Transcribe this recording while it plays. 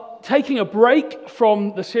taking a break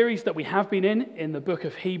from the series that we have been in the book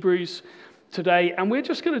of Hebrews today, and we're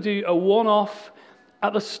just going to do a one-off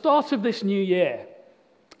at the start of this new year,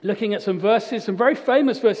 looking at some verses, some very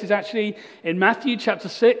famous verses actually, in Matthew chapter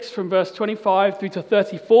 6 from verse 25 through to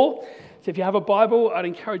 34. So if you have a Bible, I'd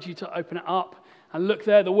encourage you to open it up and look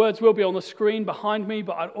there. The words will be on the screen behind me,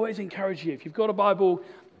 but I'd always encourage you, if you've got a Bible,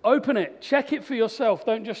 open it, check it for yourself.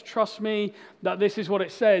 Don't just trust me that this is what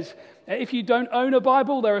it says. If you don't own a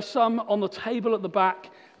Bible, there are some on the table at the back.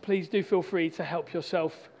 Please do feel free to help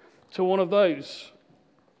yourself to one of those.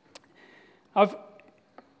 We're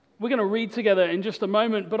going to read together in just a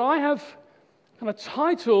moment, but I have kind of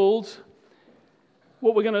titled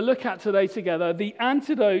what we're going to look at today together, The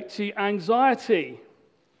Antidote to Anxiety.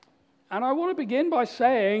 And I want to begin by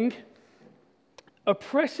saying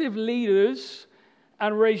oppressive leaders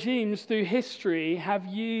and regimes through history have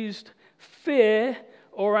used fear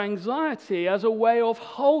or anxiety as a way of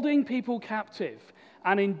holding people captive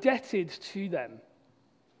and indebted to them.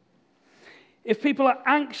 If people are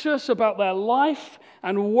anxious about their life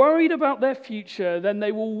and worried about their future, then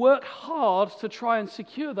they will work hard to try and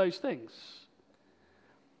secure those things.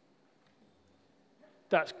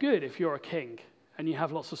 That's good if you're a king and you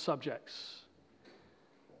have lots of subjects.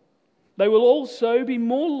 They will also be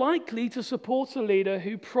more likely to support a leader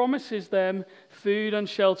who promises them food and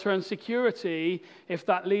shelter and security if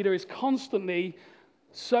that leader is constantly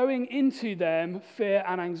sowing into them fear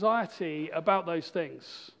and anxiety about those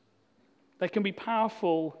things. They can be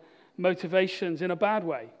powerful motivations in a bad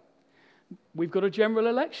way. We've got a general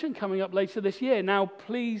election coming up later this year. Now,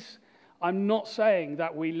 please, I'm not saying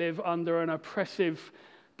that we live under an oppressive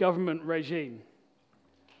government regime.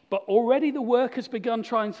 But already the work has begun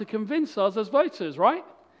trying to convince us as voters, right?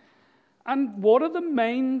 And what are the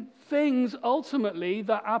main things ultimately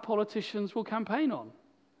that our politicians will campaign on?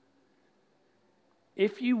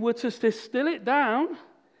 If you were to distill it down,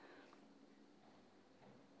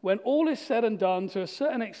 when all is said and done, to a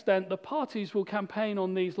certain extent, the parties will campaign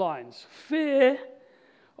on these lines. Fear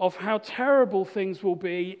of how terrible things will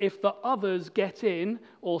be if the others get in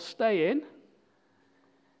or stay in,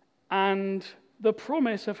 and the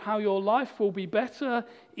promise of how your life will be better,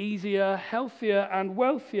 easier, healthier, and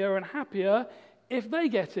wealthier and happier if they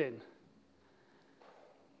get in.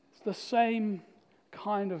 It's the same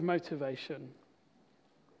kind of motivation.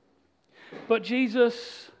 But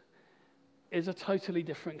Jesus is a totally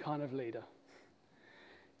different kind of leader.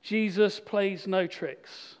 Jesus plays no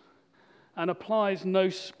tricks and applies no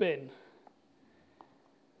spin.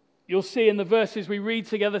 You'll see in the verses we read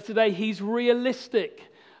together today, he's realistic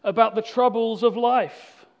about the troubles of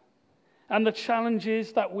life and the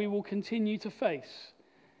challenges that we will continue to face,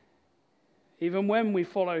 even when we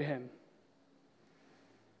follow him.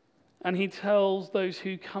 And he tells those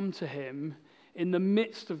who come to him in the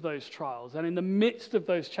midst of those trials and in the midst of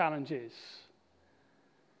those challenges,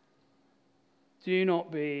 do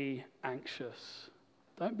not be anxious.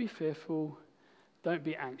 Don't be fearful. Don't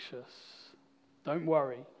be anxious. Don't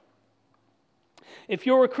worry. If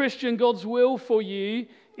you're a Christian, God's will for you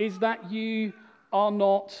is that you are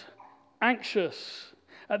not anxious.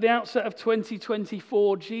 At the outset of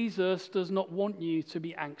 2024, Jesus does not want you to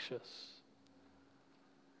be anxious.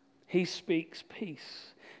 He speaks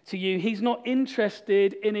peace to you. He's not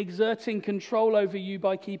interested in exerting control over you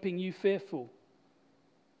by keeping you fearful.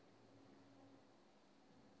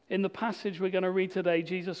 In the passage we're going to read today,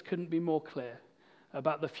 Jesus couldn't be more clear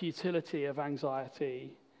about the futility of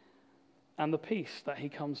anxiety and the peace that he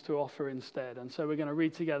comes to offer instead. And so we're going to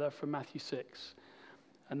read together from Matthew 6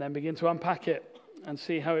 and then begin to unpack it and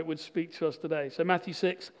see how it would speak to us today. So Matthew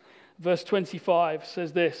 6, verse 25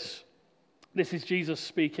 says this. This is Jesus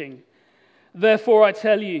speaking. Therefore I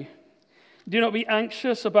tell you, do not be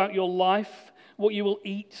anxious about your life, what you will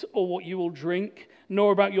eat or what you will drink,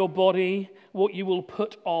 nor about your body, what you will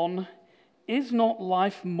put on. Is not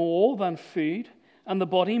life more than food, and the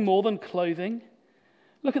body more than clothing?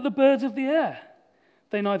 Look at the birds of the air.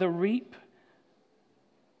 They neither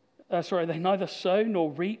sow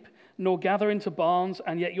nor reap nor gather into barns,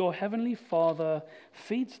 and yet your heavenly Father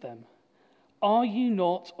feeds them. Are you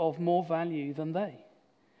not of more value than they?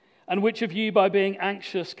 And which of you, by being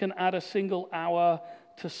anxious, can add a single hour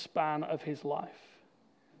to span of his life?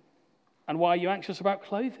 And why are you anxious about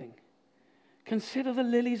clothing? Consider the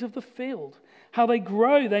lilies of the field, how they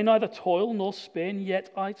grow. They neither toil nor spin,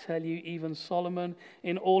 yet I tell you, even Solomon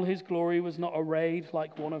in all his glory was not arrayed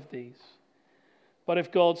like one of these. But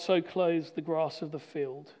if God so clothes the grass of the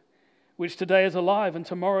field, which today is alive and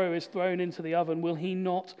tomorrow is thrown into the oven, will he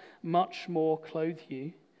not much more clothe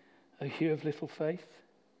you, O you of little faith?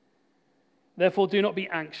 Therefore do not be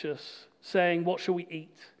anxious, saying, what shall we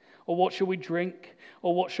eat? Or what shall we drink?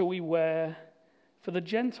 Or what shall we wear? For the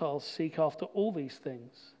Gentiles seek after all these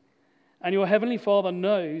things. And your heavenly Father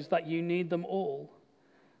knows that you need them all.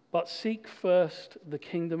 But seek first the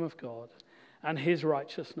kingdom of God and his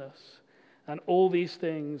righteousness, and all these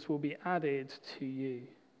things will be added to you.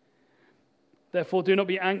 Therefore, do not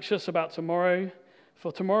be anxious about tomorrow,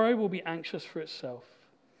 for tomorrow will be anxious for itself.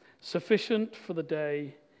 Sufficient for the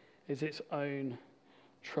day is its own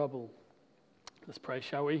trouble. Let's pray,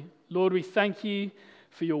 shall we? Lord, we thank you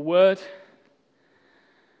for your word.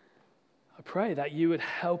 I pray that you would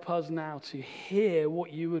help us now to hear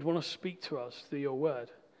what you would want to speak to us through your word.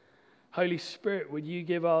 Holy Spirit, would you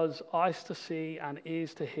give us eyes to see and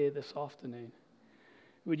ears to hear this afternoon?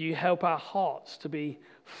 Would you help our hearts to be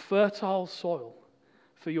fertile soil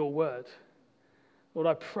for your word? Lord,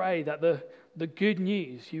 I pray that the good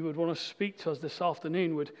news you would want to speak to us this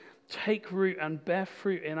afternoon would take root and bear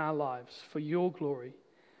fruit in our lives for your glory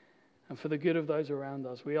and for the good of those around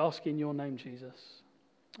us. We ask in your name, Jesus.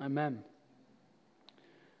 Amen.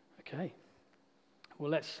 Okay. Well,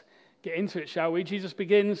 let's get into it, shall we? Jesus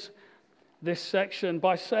begins this section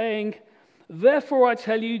by saying, "Therefore I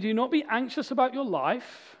tell you, do not be anxious about your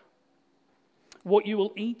life, what you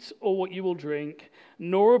will eat or what you will drink,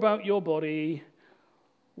 nor about your body,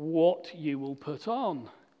 what you will put on."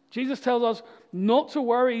 Jesus tells us not to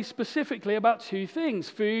worry specifically about two things,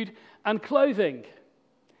 food and clothing.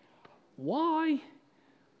 Why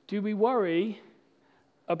do we worry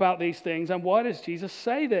about these things, and why does Jesus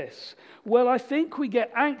say this? Well, I think we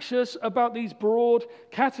get anxious about these broad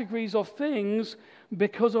categories of things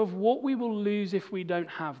because of what we will lose if we don't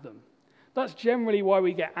have them. That's generally why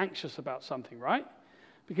we get anxious about something, right?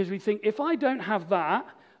 Because we think, if I don't have that,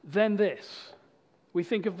 then this. We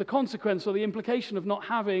think of the consequence or the implication of not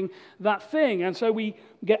having that thing. And so we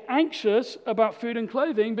get anxious about food and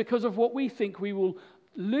clothing because of what we think we will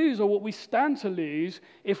lose or what we stand to lose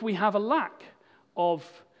if we have a lack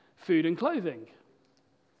of food and clothing.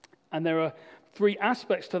 And there are three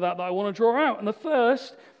aspects to that I want to draw out. And the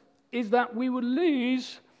first is that we would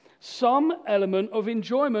lose some element of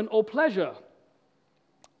enjoyment or pleasure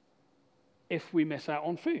if we miss out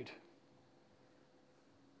on food.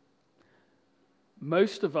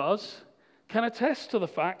 Most of us can attest to the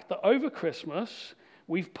fact that over Christmas,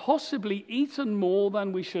 we've possibly eaten more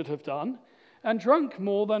than we should have done and drunk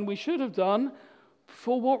more than we should have done.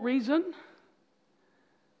 For what reason?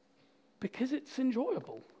 Because it's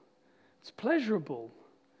enjoyable. It's pleasurable.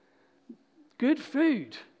 Good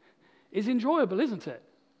food is enjoyable, isn't it?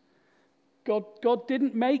 God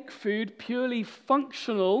didn't make food purely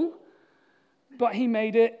functional, but he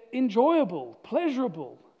made it enjoyable,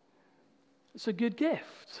 pleasurable. It's a good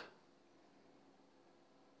gift.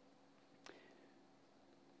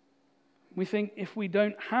 We think if we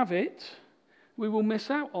don't have it, we will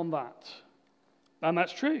miss out on that. And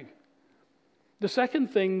that's true. The second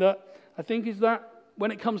thing that I think is that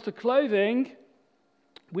when it comes to clothing,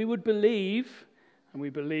 we would believe, and we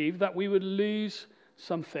believe, that we would lose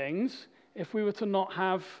some things if we were to not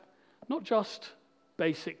have not just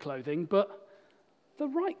basic clothing, but the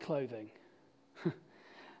right clothing.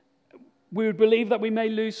 We would believe that we may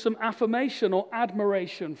lose some affirmation or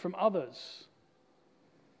admiration from others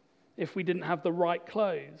if we didn't have the right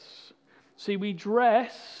clothes. See, we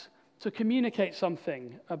dress to communicate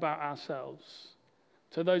something about ourselves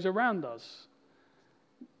to those around us.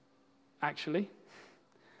 Actually,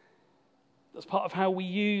 that's part of how we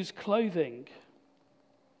use clothing,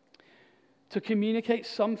 to communicate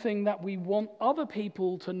something that we want other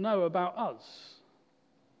people to know about us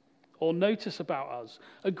or notice about us,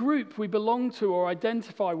 a group we belong to or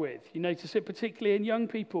identify with. You notice it particularly in young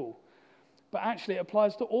people, but actually it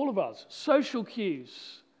applies to all of us. Social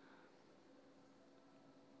cues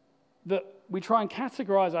that we try and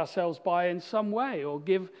categorize ourselves by in some way or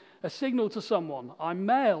give a signal to someone. I'm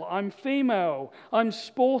male, I'm female, I'm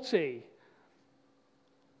sporty.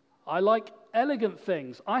 I like elegant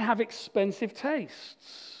things. I have expensive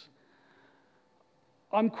tastes.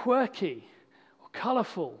 I'm quirky or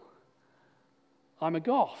colorful. I'm a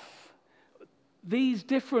goth. These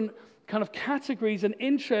different kind of categories and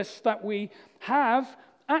interests that we have,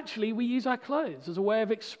 actually we use our clothes as a way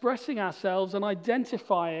of expressing ourselves and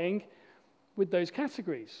identifying with those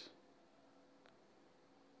categories.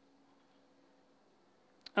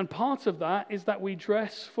 And part of that is that we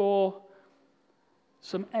dress for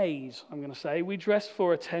some A's, I'm going to say. We dress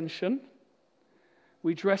for attention.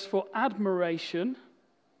 We dress for admiration.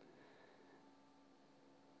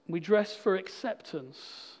 We dress for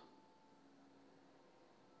acceptance,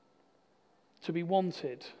 to be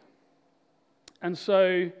wanted. And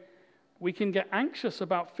so we can get anxious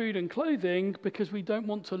about food and clothing because we don't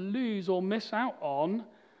want to lose or miss out on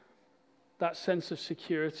that sense of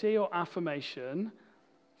security or affirmation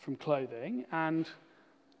from clothing and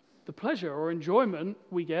the pleasure or enjoyment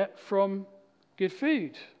we get from good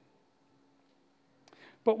food.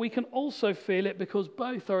 But we can also feel it because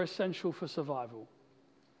both are essential for survival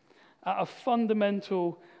at a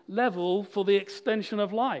fundamental level for the extension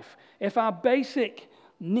of life. If our basic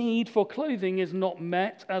need for clothing is not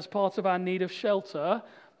met as part of our need of shelter,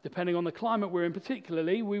 depending on the climate we're in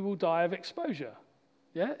particularly, we will die of exposure.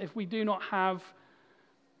 Yeah? If we do not have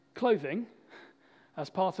clothing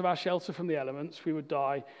as part of our shelter from the elements, we would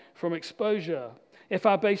die from exposure. If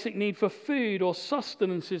our basic need for food or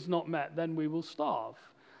sustenance is not met, then we will starve.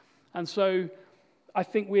 And so I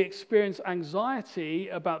think we experience anxiety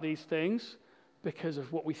about these things because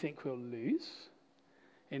of what we think we'll lose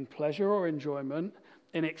in pleasure or enjoyment,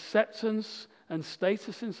 in acceptance and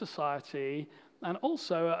status in society, and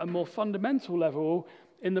also at a more fundamental level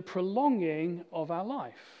in the prolonging of our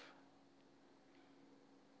life.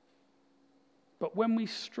 But when we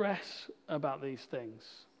stress about these things,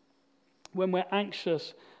 when we're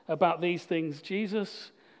anxious about these things,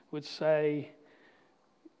 Jesus would say,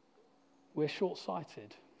 we're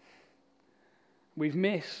short-sighted. We've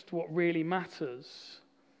missed what really matters.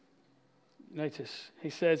 Notice, he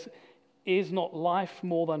says, is not life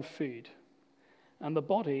more than food, and the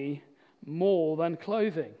body more than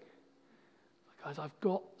clothing? Guys, I've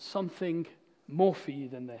got something more for you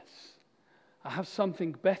than this. I have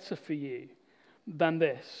something better for you than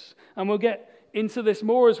this. And we'll get into this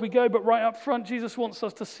more as we go, but right up front, Jesus wants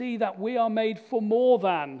us to see that we are made for more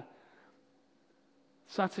than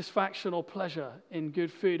satisfaction or pleasure in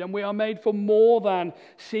good food. And we are made for more than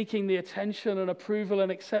seeking the attention and approval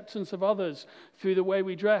and acceptance of others through the way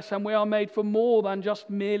we dress. And we are made for more than just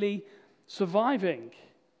merely surviving.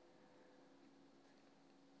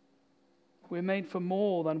 We're made for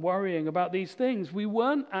more than worrying about these things. We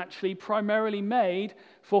weren't actually primarily made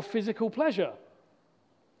for physical pleasure,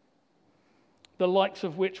 the likes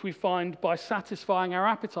of which we find by satisfying our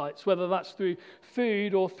appetites, whether that's through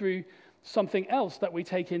food or through something else that we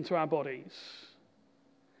take into our bodies.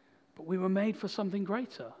 But we were made for something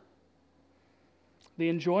greater, the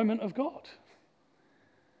enjoyment of God.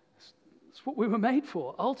 That's what we were made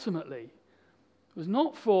for, ultimately. It was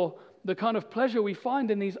not for the kind of pleasure we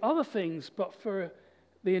find in these other things, but for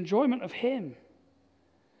the enjoyment of Him.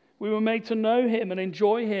 We were made to know Him and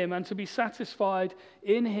enjoy Him and to be satisfied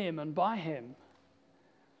in Him and by Him.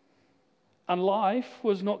 And life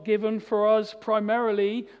was not given for us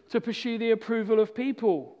primarily to pursue the approval of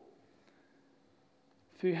people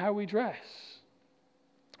through how we dress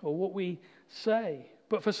or what we say,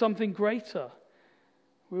 but for something greater.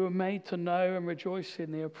 We were made to know and rejoice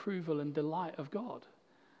in the approval and delight of God,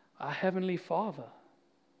 our Heavenly Father.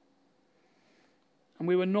 And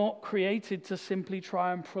we were not created to simply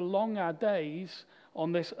try and prolong our days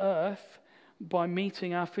on this earth by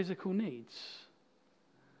meeting our physical needs.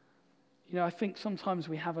 You know, I think sometimes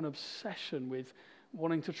we have an obsession with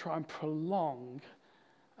wanting to try and prolong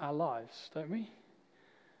our lives, don't we?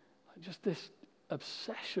 Like just this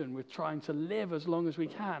obsession with trying to live as long as we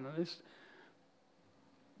can. And this,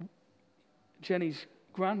 Jenny's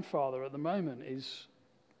grandfather at the moment is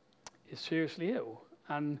seriously ill,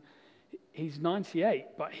 and he's 98,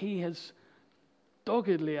 but he has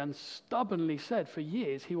doggedly and stubbornly said for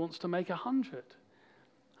years he wants to make 100.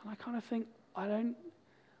 And I kind of think,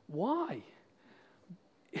 why?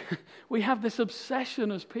 We have this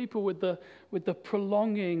obsession as people with the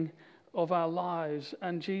prolonging of our lives,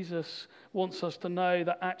 and Jesus wants us to know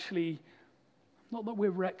that actually, not that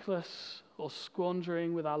we're reckless or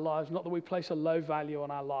squandering with our lives, not that we place a low value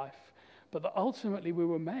on our life, but that ultimately we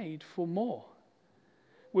were made for more.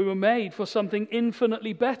 We were made for something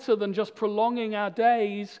infinitely better than just prolonging our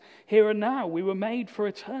days here and now. We were made for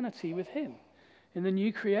eternity with Him in the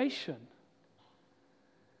new creation.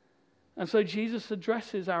 And so Jesus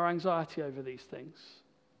addresses our anxiety over these things.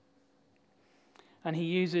 And He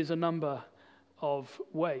uses a number of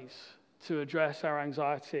ways to address our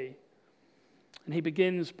anxiety. And He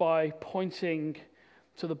begins by pointing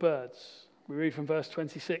to the birds. We read from verse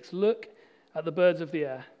 26, "Look at the birds of the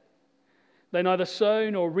air. They neither sow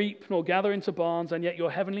nor reap nor gather into barns, and yet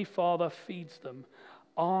your heavenly Father feeds them.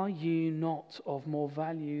 Are you not of more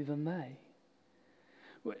value than they?"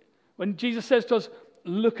 When Jesus says to us,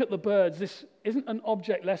 look at the birds, this isn't an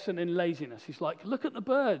object lesson in laziness. He's like, look at the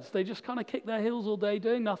birds. They just kind of kick their heels all day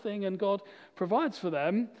doing nothing, and God provides for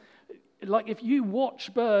them. Like if you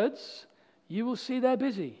watch birds, you will see they're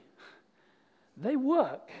busy. They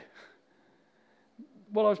work.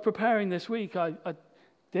 While I was preparing this week, I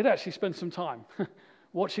did actually spend some time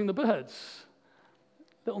watching the birds,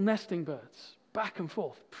 little nesting birds, back and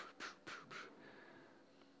forth,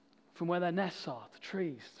 from where their nests are, the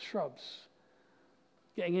trees, the shrubs,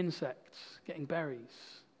 getting insects, getting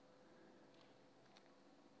berries.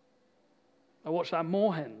 I watched our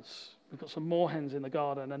moorhens. We've got some moorhens in the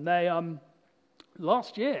garden, and they,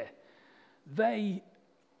 last year, they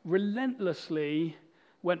relentlessly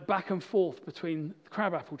went back and forth between the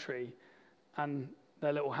crabapple tree and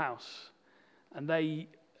their little house. And I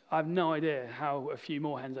have no idea how a few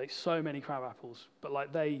moorhens ate so many crab apples,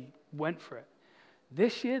 but they went for it.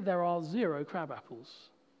 This year, there are 0 crab apples.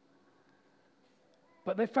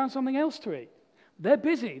 But they found something else to eat. They're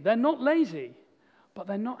busy. They're not lazy, but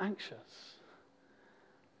they're not anxious.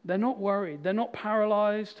 They're not worried. They're not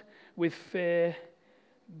paralyzed with fear.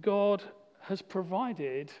 God has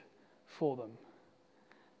provided for them.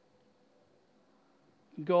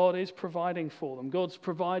 God is providing for them. God's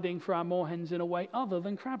providing for our moorhens in a way other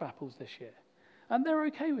than crab apples this year. And they're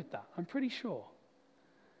okay with that, I'm pretty sure.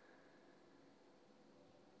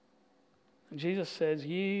 And Jesus says,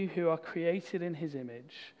 you who are created in his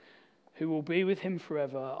image, who will be with him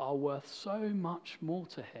forever, are worth so much more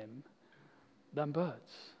to him than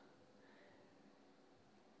birds.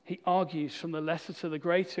 He argues from the lesser to the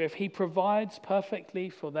greater. If he provides perfectly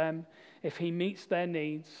for them, if he meets their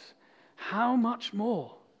needs, how much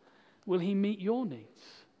more will he meet your needs?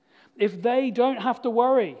 If they don't have to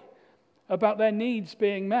worry about their needs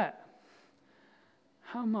being met,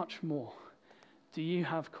 how much more do you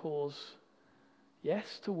have cause,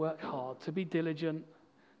 yes, to work hard, to be diligent,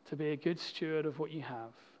 to be a good steward of what you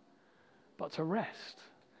have, but to rest,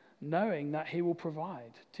 knowing that he will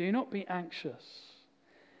provide. Do not be anxious.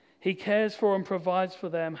 He cares for and provides for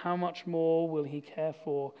them. How much more will he care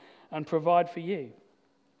for and provide for you?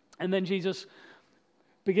 And then Jesus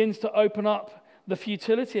begins to open up the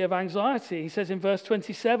futility of anxiety. He says in verse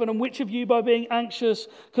 27, and which of you by being anxious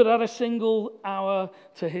could add a single hour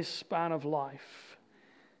to his span of life?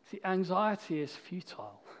 See, anxiety is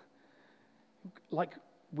futile.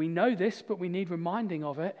 We know this, but we need reminding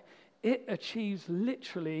of it. It achieves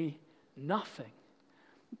literally nothing.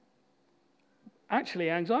 Actually,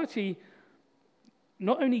 anxiety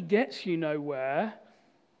not only gets you nowhere,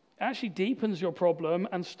 it actually deepens your problem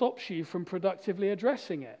and stops you from productively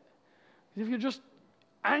addressing it. If you're just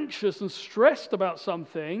anxious and stressed about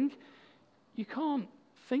something, you can't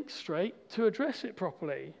think straight to address it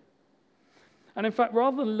properly. And in fact,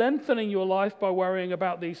 rather than lengthening your life by worrying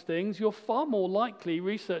about these things, you're far more likely,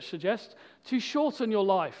 research suggests, to shorten your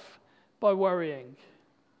life by worrying.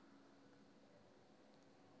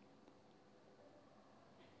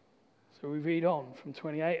 So we read on from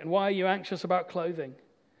 28. And why are you anxious about clothing?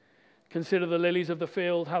 Consider the lilies of the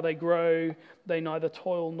field, how they grow. They neither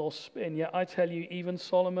toil nor spin. Yet I tell you, even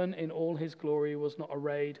Solomon in all his glory was not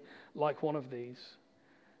arrayed like one of these.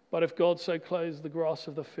 But if God so clothes the grass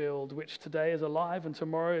of the field, which today is alive and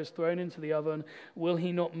tomorrow is thrown into the oven, will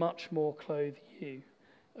he not much more clothe you,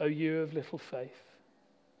 O you of little faith?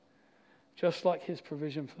 Just like his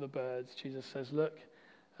provision for the birds, Jesus says, look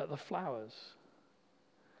at the flowers.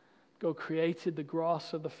 God created the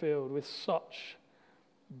grass of the field with such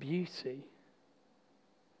beauty.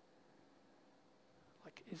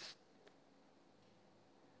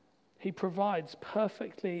 He provides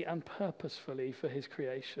perfectly and purposefully for his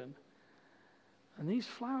creation. And these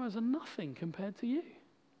flowers are nothing compared to you.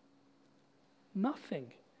 Nothing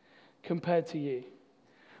compared to you.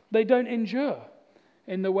 They don't endure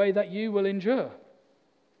in the way that you will endure.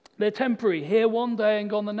 They're temporary, here one day and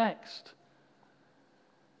gone the next.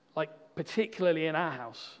 Particularly in our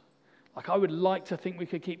house. I would like to think we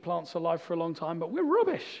could keep plants alive for a long time, but we're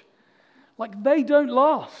rubbish. They don't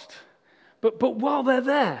last. But while they're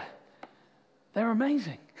there, they're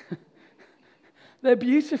amazing. They're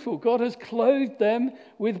beautiful. God has clothed them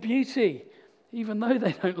with beauty, even though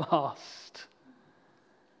they don't last.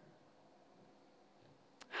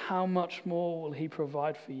 How much more will he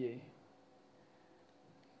provide for you?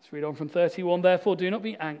 Let's read on from 31. Therefore, do not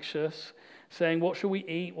be anxious, saying, what shall we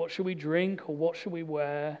eat, what shall we drink, or what shall we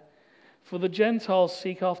wear? For the Gentiles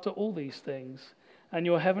seek after all these things, and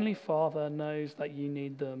your heavenly Father knows that you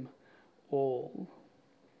need them all.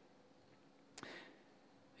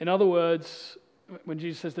 In other words, when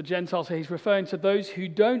Jesus says the Gentiles, he's referring to those who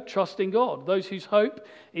don't trust in God, those whose hope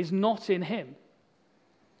is not in him.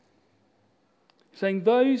 Saying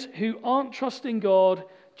those who aren't trusting God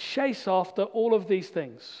chase after all of these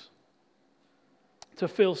things. To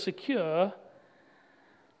feel secure,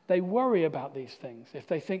 they worry about these things if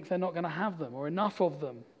they think they're not going to have them or enough of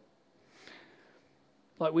them.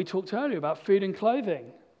 Like we talked earlier about food and clothing.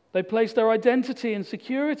 They place their identity and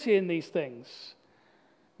security in these things,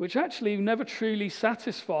 which actually never truly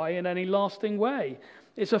satisfy in any lasting way.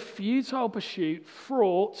 It's a futile pursuit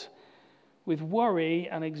fraught with worry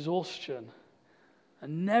and exhaustion, a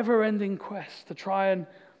never-ending quest to try and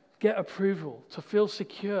get approval, to feel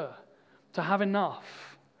secure, to have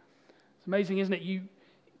enough. It's amazing, isn't it?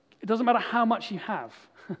 It doesn't matter how much you have.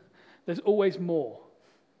 There's always more.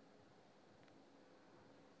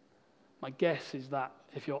 My guess is that,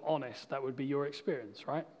 if you're honest, that would be your experience,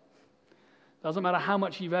 right? Doesn't matter how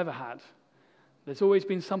much you've ever had. There's always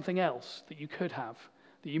been something else that you could have,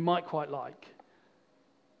 that you might quite like,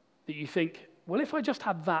 that you think, well, if I just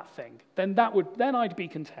had that thing, then I'd be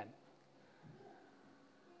content.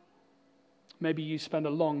 Maybe you spend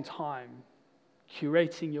a long time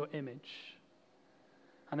curating your image,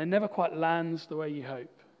 and it never quite lands the way you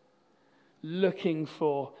hope, looking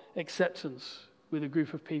for acceptance with a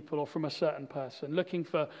group of people or from a certain person, looking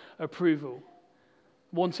for approval,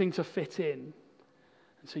 wanting to fit in.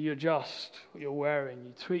 And so you adjust what you're wearing,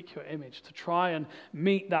 you tweak your image to try and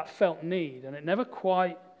meet that felt need, and it never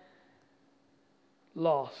quite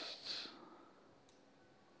lasts.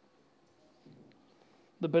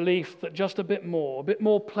 The belief that just a bit more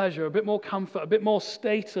pleasure, a bit more comfort, a bit more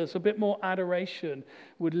status, a bit more adoration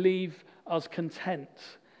would leave us content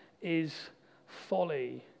is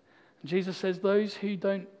folly. Jesus says those who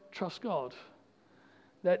don't trust God,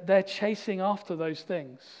 they're chasing after those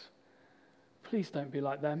things. Please don't be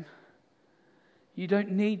like them. You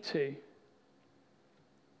don't need to.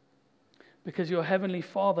 Because your Heavenly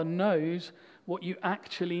Father knows what you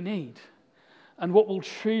actually need and what will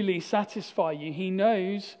truly satisfy you. He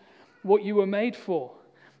knows what you were made for,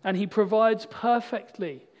 and He provides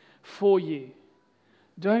perfectly for you.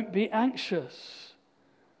 Don't be anxious.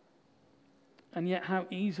 And yet how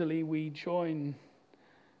easily we join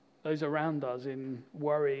those around us in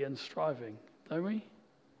worry and striving, don't we?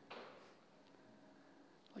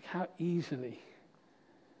 Like how easily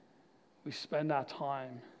we spend our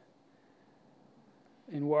time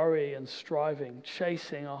in worry and striving,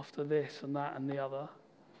 chasing after this and that and the other.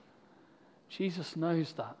 Jesus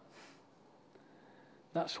knows that.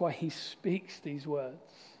 That's why He speaks these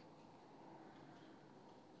words.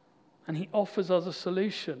 And He offers us a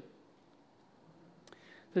solution.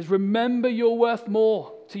 He says, remember you're worth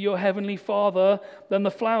more to your Heavenly Father than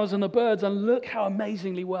the flowers and the birds, and look how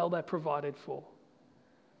amazingly well they're provided for.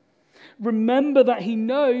 Remember that He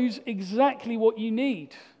knows exactly what you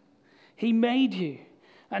need. He made you.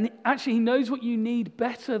 And actually, He knows what you need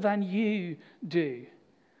better than you do.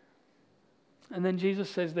 And then Jesus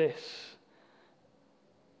says this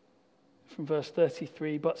from verse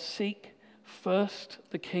 33, but seek first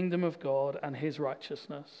the kingdom of God and His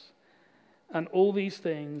righteousness, and all these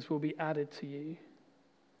things will be added to you.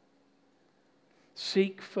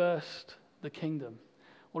 Seek first the kingdom.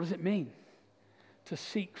 What does it mean to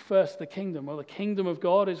seek first the kingdom? Well, the kingdom of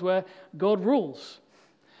God is where God rules,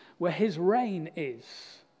 where His reign is.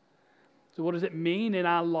 So what does it mean in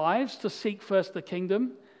our lives to seek first the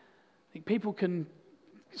kingdom? I think people can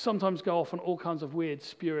sometimes go off on all kinds of weird,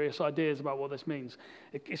 spurious ideas about what this means.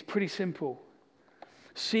 It's pretty simple.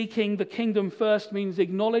 Seeking the kingdom first means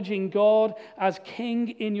acknowledging God as King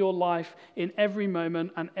in your life in every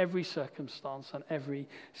moment and every circumstance and every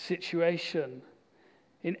situation.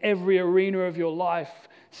 In every arena of your life,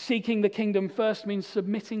 seeking the kingdom first means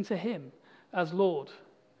submitting to Him as Lord.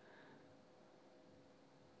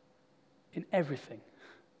 In everything.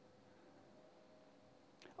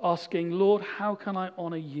 Asking, Lord, how can I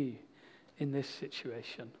honor You in this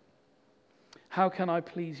situation? How can I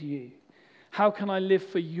please You? How can I live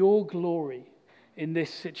for Your glory in this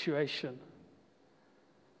situation?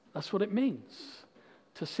 That's what it means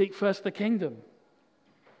to seek first the kingdom.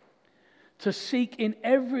 To seek in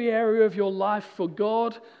every area of your life for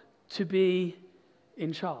God to be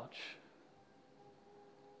in charge.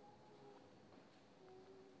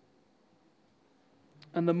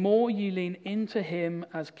 And the more you lean into Him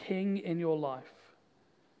as King in your life,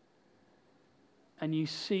 and you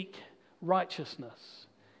seek righteousness,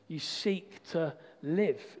 you seek to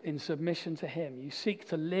live in submission to Him, you seek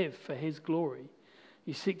to live for His glory,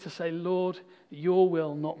 you seek to say, Lord, Your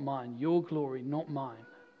will, not mine, Your glory, not mine.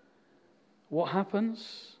 What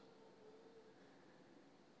happens?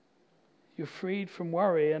 You're freed from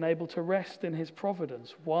worry and able to rest in His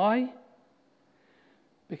providence. Why?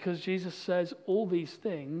 Because Jesus says all these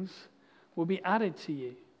things will be added to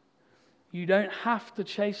you. You don't have to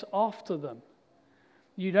chase after them.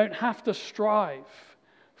 You don't have to strive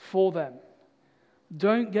for them.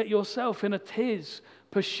 Don't get yourself in a tiz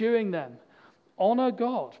pursuing them. Honor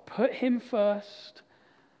God. Put Him first,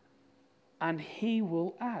 and he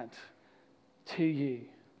will add to you.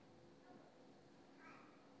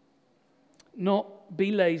 Not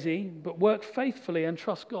be lazy, but work faithfully and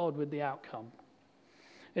trust God with the outcome.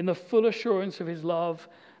 In the full assurance of his love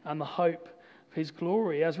and the hope of his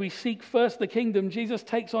glory. As we seek first the kingdom, Jesus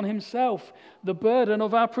takes on himself the burden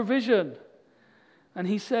of our provision. And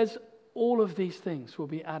he says, all of these things will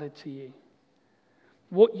be added to you.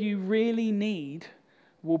 What you really need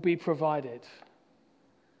will be provided.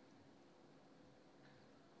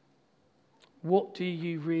 What do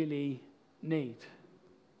you really need?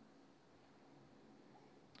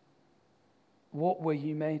 What were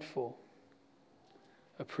you made for?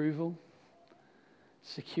 Approval,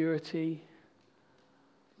 security,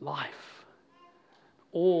 life,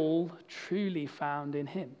 all truly found in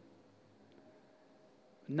him,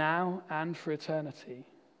 now and for eternity.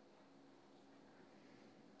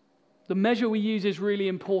 The measure we use is really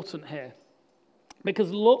important here,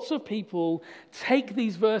 because lots of people take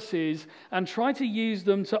these verses and try to use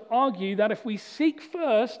them to argue that if we seek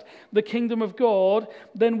first the kingdom of God,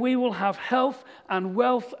 then we will have health and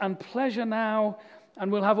wealth and pleasure now,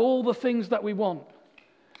 and we'll have all the things that we want.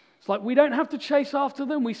 It's like we don't have to chase after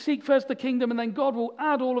them. We seek first the kingdom, and then God will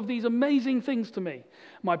add all of these amazing things to me.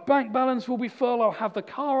 My bank balance will be full. I'll have the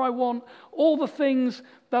car I want. All the things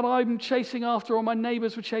that I'm chasing after or my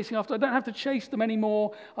neighbors were chasing after. I don't have to chase them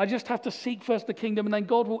anymore. I just have to seek first the kingdom, and then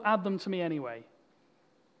God will add them to me anyway.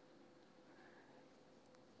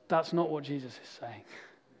 That's not what Jesus is saying.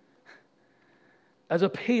 As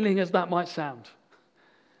appealing as that might sound,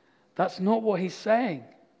 that's not what he's saying.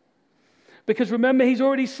 Because remember, he's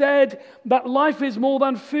already said that life is more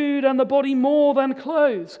than food and the body more than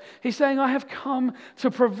clothes. He's saying, I have come to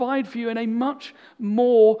provide for you in a much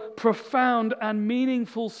more profound and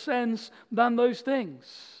meaningful sense than those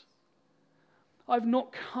things. I've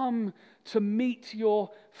not come to meet your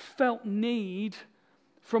felt need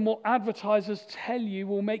from what advertisers tell you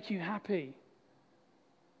will make you happy.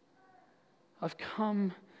 I've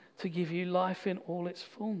come to give you life in all its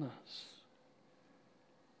fullness.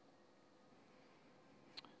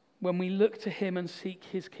 When we look to him and seek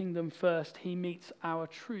his kingdom first, he meets our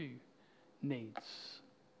true needs,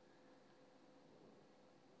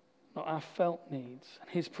 not our felt needs.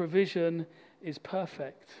 His provision is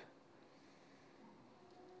perfect.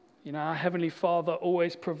 You know, our Heavenly Father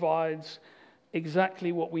always provides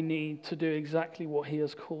exactly what we need to do exactly what he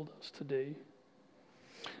has called us to do.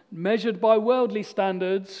 Measured by worldly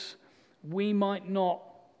standards, we might not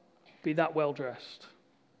be that well dressed.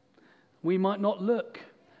 We might not look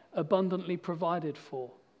abundantly provided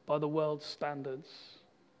for by the world's standards.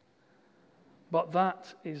 But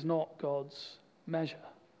that is not God's measure.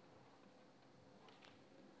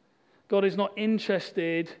 God is not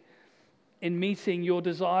interested in meeting your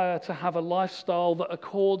desire to have a lifestyle that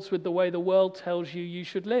accords with the way the world tells you you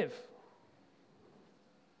should live.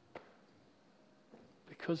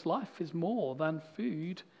 Because life is more than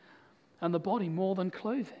food and the body more than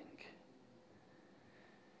clothing.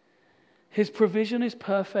 His provision is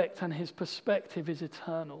perfect and his perspective is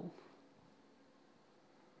eternal.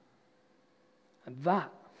 And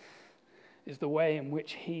that is the way in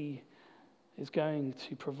which he is going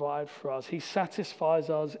to provide for us. He satisfies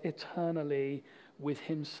us eternally with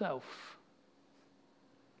himself.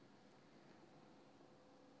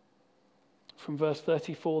 From verse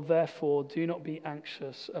 34, therefore, do not be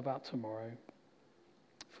anxious about tomorrow,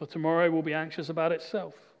 for tomorrow will be anxious about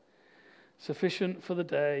itself. Sufficient for the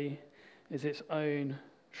day is its own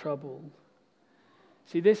trouble.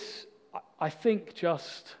 See, this, I think,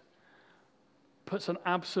 just puts an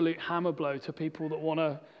absolute hammer blow to people that want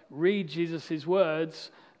to read Jesus'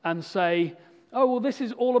 words and say, oh, well, this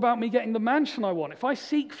is all about me getting the mansion I want. If I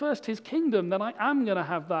seek first his kingdom, then I am going to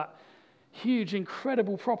have that huge,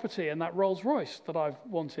 incredible property and that Rolls Royce that I've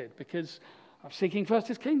wanted because I'm seeking first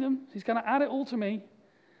his kingdom. He's going to add it all to me.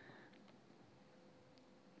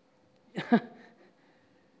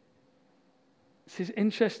 This is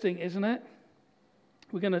interesting, isn't it?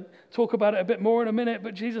 We're going to talk about it a bit more in a minute,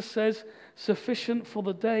 but Jesus says, sufficient for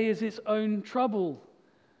the day is its own trouble.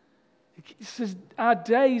 He says, our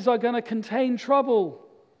days are going to contain trouble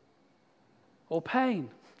or pain,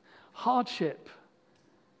 hardship.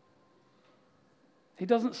 He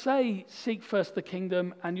doesn't say, seek first the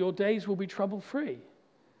kingdom and your days will be trouble-free.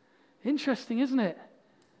 Interesting, isn't it?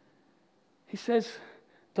 He says,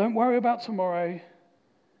 don't worry about tomorrow.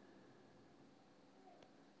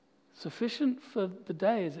 Sufficient for the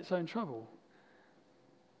day is its own trouble.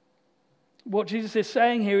 What Jesus is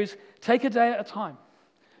saying here is take a day at a time.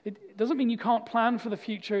 It doesn't mean you can't plan for the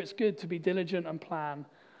future. It's good to be diligent and plan.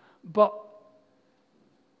 But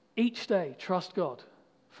each day, trust God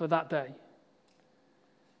for that day.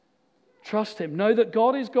 Trust him. Know that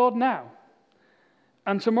God is God now.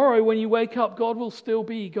 And tomorrow when you wake up, God will still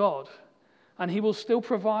be God. And he will still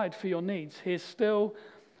provide for your needs. He is still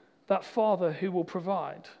that Father who will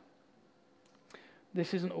provide.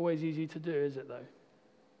 This isn't always easy to do, is it though?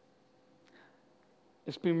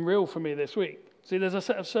 It's been real for me this week. See, there's a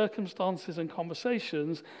set of circumstances and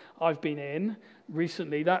conversations I've been in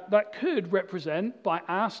recently that could represent, by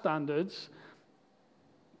our standards,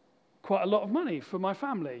 quite a lot of money for my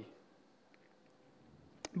family.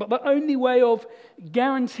 But the only way of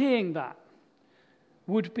guaranteeing that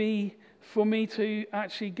would be for me to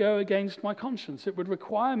actually go against my conscience. It would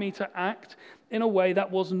require me to act in a way that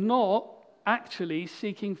was not actually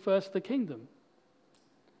seeking first the kingdom.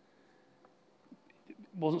 It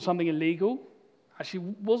wasn't something illegal.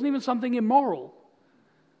 Actually, wasn't even something immoral.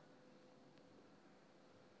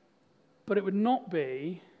 But it would not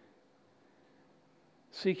be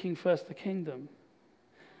seeking first the kingdom.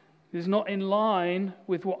 It is not in line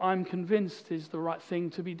with what I'm convinced is the right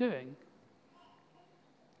thing to be doing.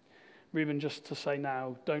 Reuben, just to say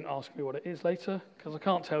now, don't ask me what it is later, because I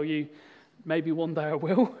can't tell you. Maybe one day I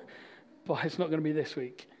will, but it's not going to be this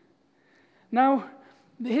week. Now,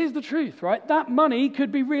 here's the truth, right? That money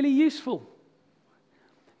could be really useful.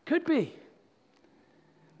 Could be.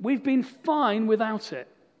 We've been fine without it.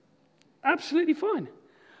 Absolutely fine.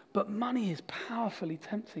 But money is powerfully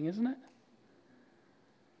tempting, isn't it?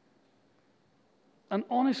 And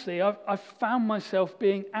honestly, I've found myself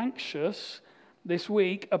being anxious this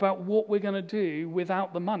week about what we're going to do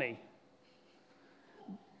without the money.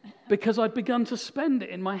 Because I've begun to spend it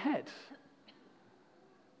in my head.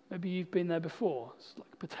 Maybe you've been there before. It's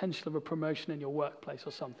like potential of a promotion in your workplace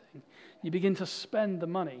or something. You begin to spend the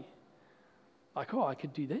money. Like, oh, I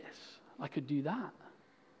could do this. I could do that.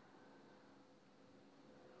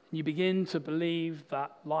 You begin to believe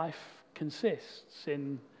that life consists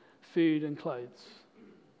in food and clothes.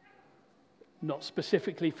 Not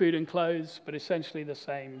specifically food and clothes, but essentially the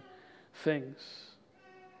same things.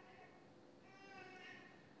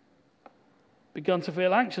 Begun to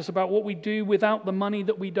feel anxious about what we do without the money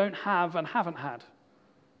that we don't have and haven't had.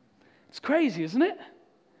 It's crazy, isn't it?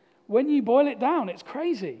 When you boil it down, it's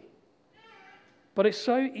crazy. But it's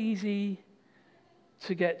so easy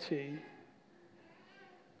to get to.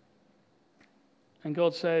 And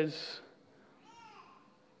God says,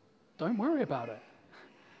 don't worry about it.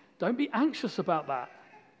 Don't be anxious about that.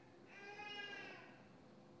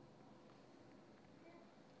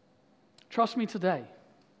 Trust me today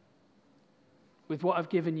with what I've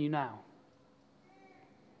given you now.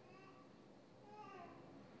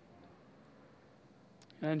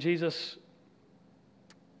 And Jesus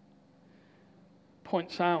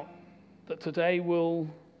points out that today we'll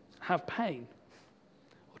have pain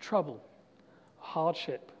or trouble,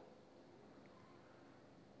 hardship.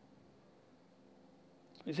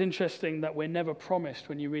 It's interesting that we're never promised,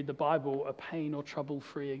 when you read the Bible, a pain or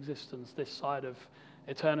trouble-free existence this side of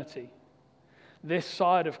eternity. This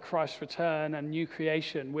side of Christ's return and new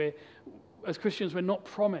creation, as Christians, we're not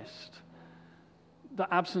promised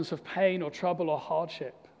the absence of pain or trouble or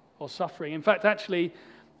hardship or suffering. In fact, actually,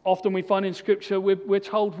 often we find in Scripture we're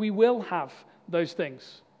told we will have those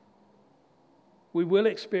things. We will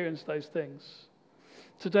experience those things.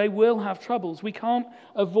 Today we'll have troubles. We can't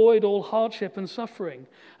avoid all hardship and suffering.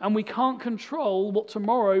 And we can't control what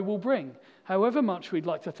tomorrow will bring, however much we'd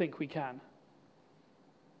like to think we can.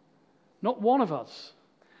 Not one of us.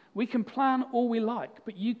 We can plan all we like,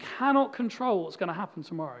 but you cannot control what's going to happen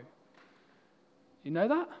tomorrow. You know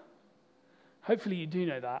that? Hopefully you do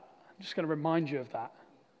know that. I'm just going to remind you of that.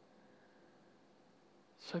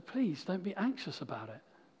 So please, don't be anxious about it.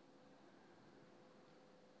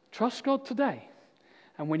 Trust God today.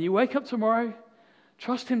 And when you wake up tomorrow,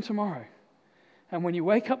 trust Him tomorrow. And when you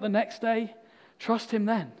wake up the next day, trust Him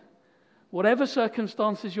then. Whatever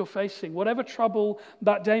circumstances you're facing, whatever trouble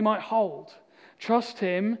that day might hold, trust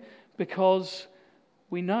Him, because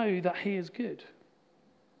we know that He is good.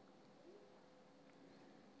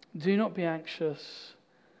 Do not be anxious,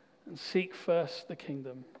 and seek first the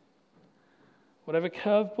kingdom. Whatever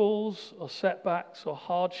curveballs or setbacks or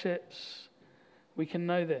hardships, we can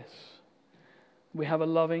know this. We have a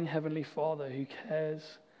loving Heavenly Father who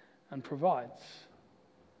cares and provides,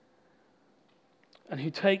 and who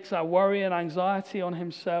takes our worry and anxiety on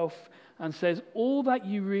Himself and says, all that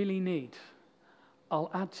you really need,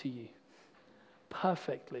 I'll add to you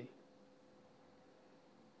perfectly.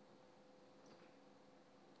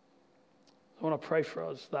 I want to pray for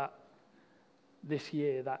us that this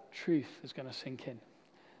year that truth is going to sink in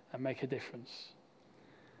and make a difference.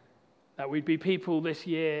 That we'd be people this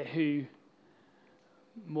year who,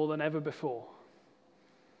 more than ever before,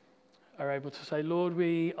 are able to say, Lord,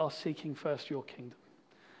 we are seeking first your kingdom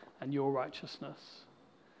and your righteousness,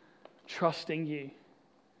 trusting you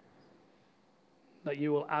that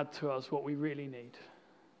you will add to us what we really need.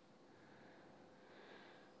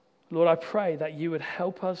 Lord, I pray that you would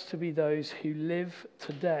help us to be those who live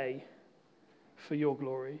today for your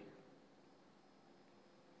glory.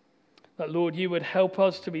 That, Lord, you would help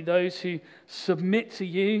us to be those who submit to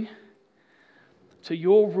you, to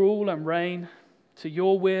your rule and reign, to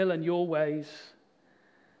your will and your ways,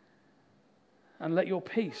 and let your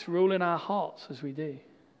peace rule in our hearts as we do.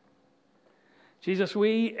 Jesus,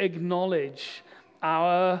 we acknowledge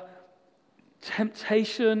our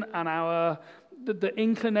temptation and the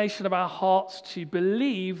inclination of our hearts to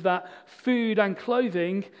believe that food and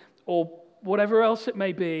clothing, or whatever else it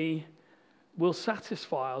may be, will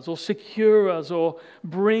satisfy us or secure us or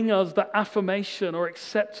bring us the affirmation or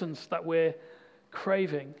acceptance that we're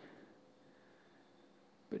craving.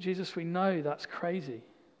 But Jesus, we know that's crazy.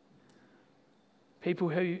 People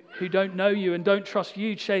who don't know you and don't trust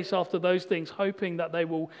you chase after those things, hoping that they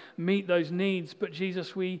will meet those needs. But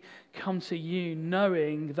Jesus, we come to you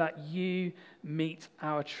knowing that you meet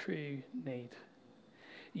our true need.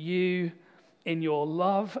 You, in your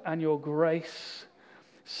love and your grace,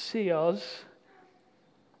 see us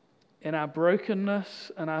in our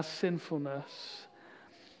brokenness and our sinfulness,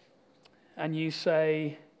 and you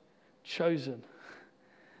say, chosen,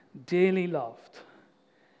 dearly loved,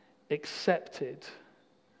 accepted,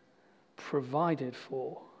 provided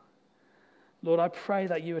for. Lord, I pray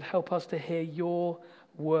that you would help us to hear your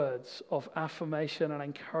words of affirmation and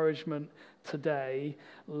encouragement today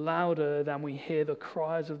louder than we hear the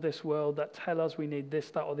cries of this world that tell us we need this,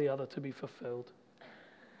 that, or the other to be fulfilled.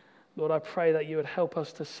 Lord, I pray that you would help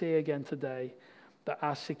us to see again today that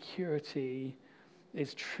our security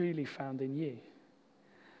is truly found in you,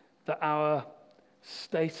 that our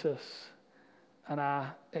status and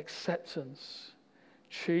our acceptance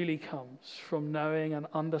truly comes from knowing and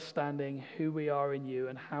understanding who we are in you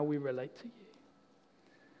and how we relate to you.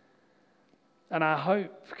 And our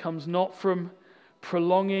hope comes not from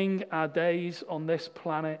prolonging our days on this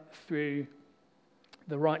planet through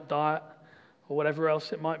the right diet or whatever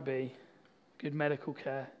else it might be, good medical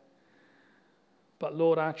care. But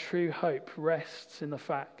Lord, our true hope rests in the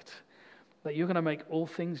fact that you're going to make all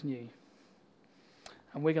things new.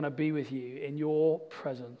 And we're going to be with you in your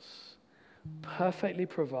presence, perfectly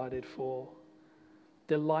provided for,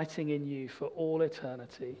 delighting in you for all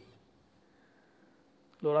eternity.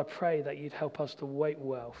 Lord, I pray that you'd help us to wait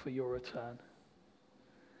well for your return,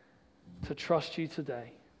 to trust you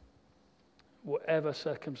today, whatever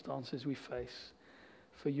circumstances we face.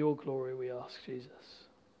 For your glory we ask, Jesus.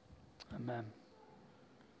 Amen.